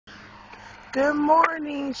Good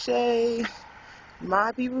morning, Shay.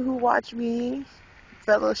 My people who watch me,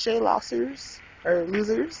 fellow Shaylossers, or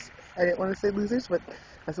losers. I didn't want to say losers, but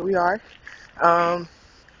that's what we are. Um,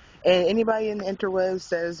 and anybody in the interwebs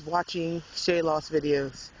that is watching Shayloss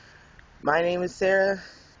videos. My name is Sarah.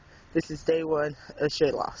 This is day one of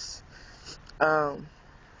Shayloss. Um,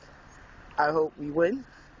 I hope we win.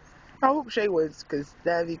 I hope Shay wins, because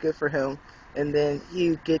that'd be good for him. And then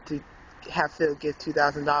you get to have Phil give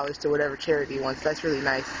 $2,000 to whatever charity he wants. That's really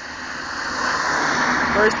nice.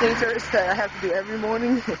 First things first that I have to do every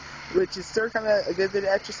morning, which is still kind of a good bit of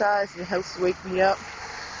exercise and helps wake me up,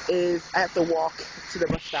 is I have to walk to the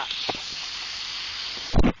bus stop.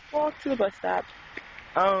 Walk to the bus stop.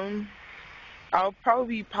 I'll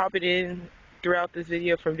probably be popping in throughout this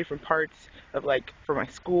video from different parts of, like, from my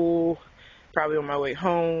school, probably on my way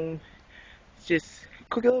home. It's just a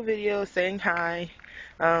quick little video saying hi.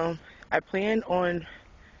 I plan on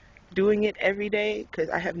doing it every day because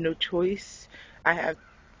I have no choice. I have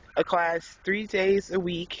a class 3 days a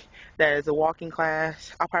week that is a walking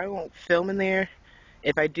class. I probably won't film in there.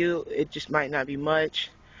 If I do, it just might not be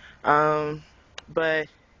much. But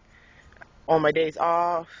on my days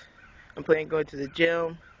off, I'm planning on going to the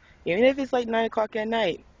gym. Even if it's like 9 o'clock at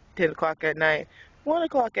night, 10 o'clock at night, 1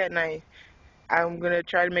 o'clock at night, I'm going to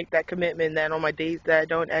try to make that commitment that on my days that I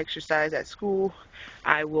don't exercise at school,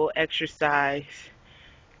 I will exercise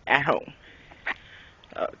at home.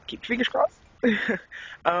 Keep fingers crossed.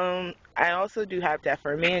 I also do have that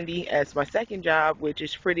for Mandy as my second job, which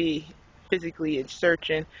is pretty physically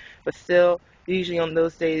exerting, but still, usually on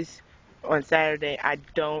those days, on Saturday, I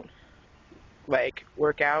don't like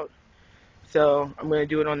work out, so I'm gonna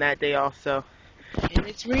do it on that day also. And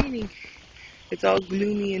it's raining. It's all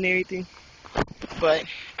gloomy and everything, but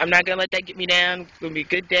I'm not gonna let that get me down. It's gonna be a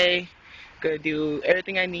good day. Gonna do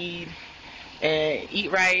everything I need and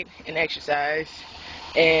eat right and exercise.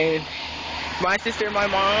 And my sister and my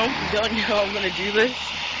mom don't know I'm gonna do this.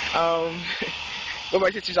 But my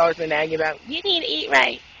sister's always been nagging about, you need to eat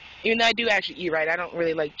right. Even though I do actually eat right, I don't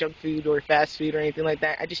really like junk food or fast food or anything like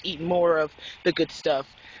that. I just eat more of the good stuff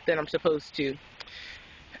than I'm supposed to.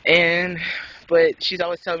 But she's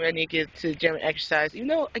always telling me I need to get to the gym and exercise. Even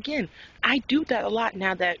though, again, I do that a lot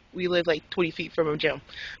now that we live like 20 feet from a gym.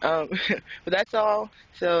 But that's all.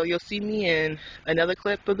 So you'll see me in another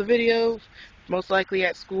clip of the video, most likely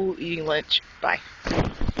at school eating lunch. Bye.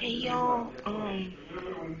 Hey y'all,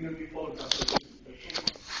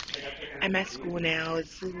 I'm at school now.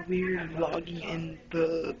 It's a little weird vlogging in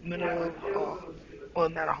the middle of, well,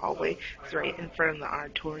 not a hallway. It's right in front of the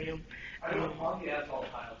auditorium.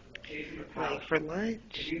 Like for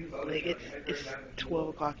lunch, like it's 12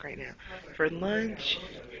 o'clock right now. For lunch,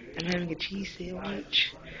 I'm having a cheese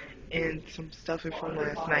sandwich and some stuffing from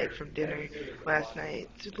last night from dinner. Last night,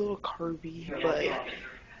 it's a little carby, but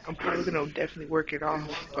I'm probably gonna definitely work it off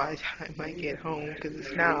by the time I get home because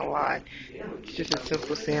it's not a lot. It's just a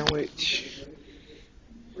simple sandwich.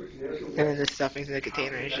 And then the stuffing's in the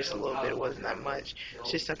container. It's just a little bit. It wasn't that much.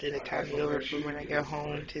 It's just something to tie me over for when I get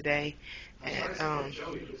home today at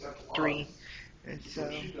 3. And so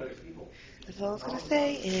that's all I was gonna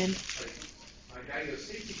say. And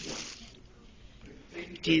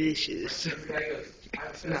delicious.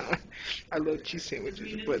 It's not. I love cheese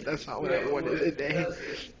sandwiches, but that's not what I wanted today.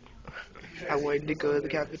 I wanted to go to the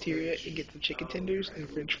cafeteria and get some chicken tenders and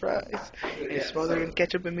french fries and smother in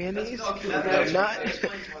ketchup and mayonnaise. But I'm not.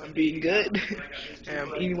 I'm being good. And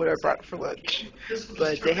I'm eating what I brought for lunch.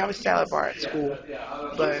 But they have a salad bar at school.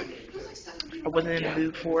 But I wasn't in the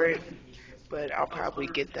mood for it. But I'll probably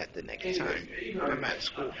get that the next time I'm at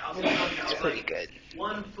school. It's pretty good.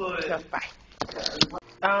 So,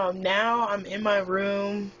 bye. Now I'm in my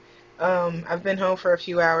room. I've been home for a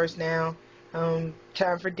few hours now.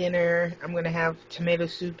 Time for dinner. I'm gonna have tomato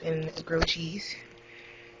soup and grilled cheese.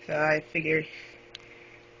 So I figured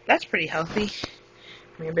that's pretty healthy.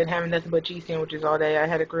 I mean, I've been having nothing but cheese sandwiches all day. I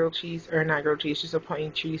had a grilled cheese, or not grilled cheese, just a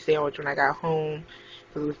plain cheese sandwich when I got home.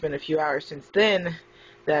 Because it's been a few hours since then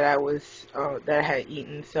that I had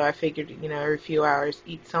eaten. So I figured, every few hours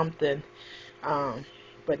eat something,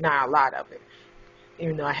 but not a lot of it.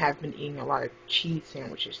 Even though I have been eating a lot of cheese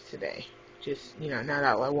sandwiches today. Just, not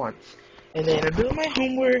all at once. And then I'm doing my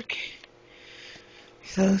homework.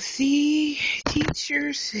 So, see,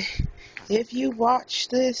 teachers, if you watch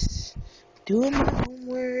this, doing my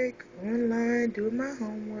homework, online, doing my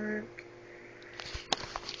homework.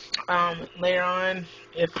 Later on,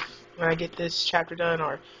 when I get this chapter done,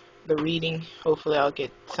 or the reading, hopefully I'll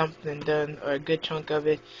get something done, or a good chunk of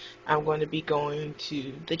it, I'm going to be going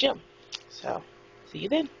to the gym. So, see you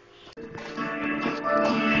then.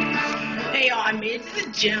 Hey y'all, I made it to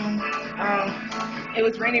the gym. It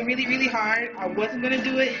was raining really, really hard. I wasn't gonna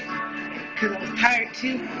do it because I was tired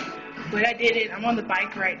too, but I did it. I'm on the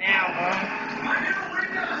bike right now.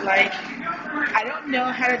 I don't know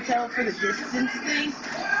how to tell for the distance thing.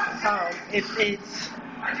 If it's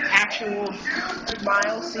actual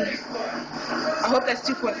miles. See, I hope that's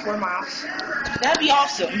 2.4 miles. That'd be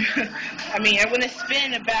awesome. I mean, I'm gonna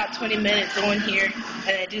spend about 20 minutes on here and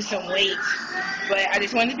then do some weights. But I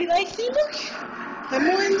just wanted to be like, see, look,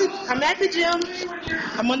 I'm at the gym.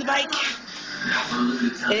 I'm on the bike.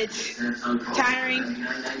 It's tiring,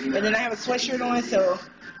 and then I have a sweatshirt on, so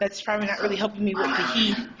that's probably not really helping me with the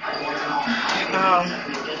heat.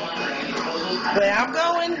 But I'm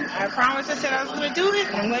going. I promised I said I was going to do it,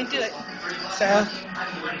 and I'm going to do it. So,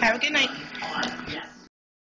 have a good night.